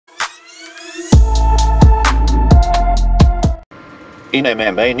In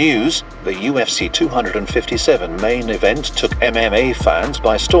MMA news, the UFC 257 main event took MMA fans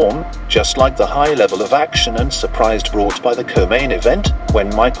by storm, just like the high level of action and surprise brought by the co-main event,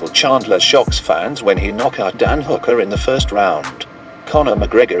 when Michael Chandler shocks fans when he knocked out Dan Hooker in the first round. Conor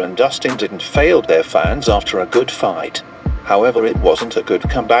McGregor and Dustin didn't fail their fans after a good fight. However, it wasn't a good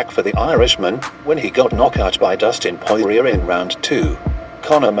comeback for the Irishman when he got knocked out by Dustin Poirier in round 2.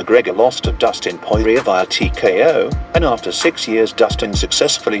 Conor McGregor lost to Dustin Poirier via TKO, and after 6 years Dustin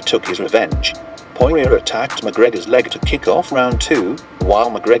successfully took his revenge. Poirier attacked McGregor's leg to kick off round 2, while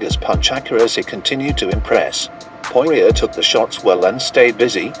McGregor's punch accuracy continued to impress. Poirier took the shots well and stayed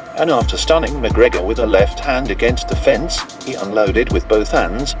busy, and after stunning McGregor with a left hand against the fence, he unloaded with both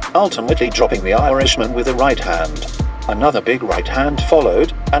hands, ultimately dropping the Irishman with a right hand. Another big right hand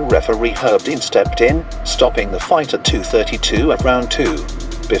followed, and referee Herb Dean stepped in, stopping the fight at 2:32 of round 2.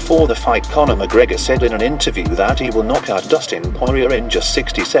 Before the fight, Conor McGregor said in an interview that he will knock out Dustin Poirier in just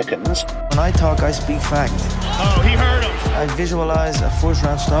 60 seconds. When I talk, I speak fact. Oh, he heard him. I visualize a first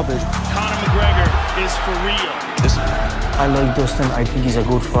round stoppage. Conor McGregor is for real. I like Dustin. I think he's a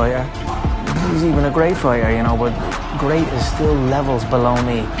good fighter. He's even a great fighter, you know, but great is still levels below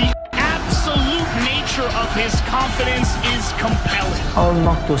me. The absolute nature of his confidence is compelling. I'll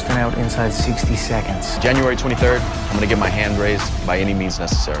knock Dustin out inside 60 seconds. January 23rd, I'm going to get my hand raised by any means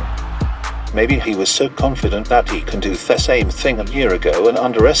necessary. Maybe he was so confident that he can do the same thing a year ago and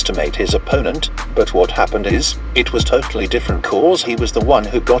underestimate his opponent, but what happened is, it was totally different cause he was the one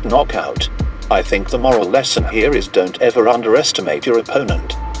who got knocked out. I think the moral lesson here is don't ever underestimate your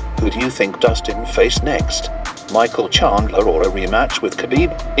opponent. Who do you think Dustin faced next? Michael Chandler or a rematch with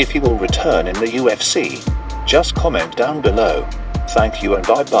Khabib, if he will return in the UFC? Just comment down below. Thank you and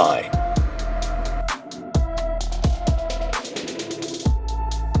bye-bye.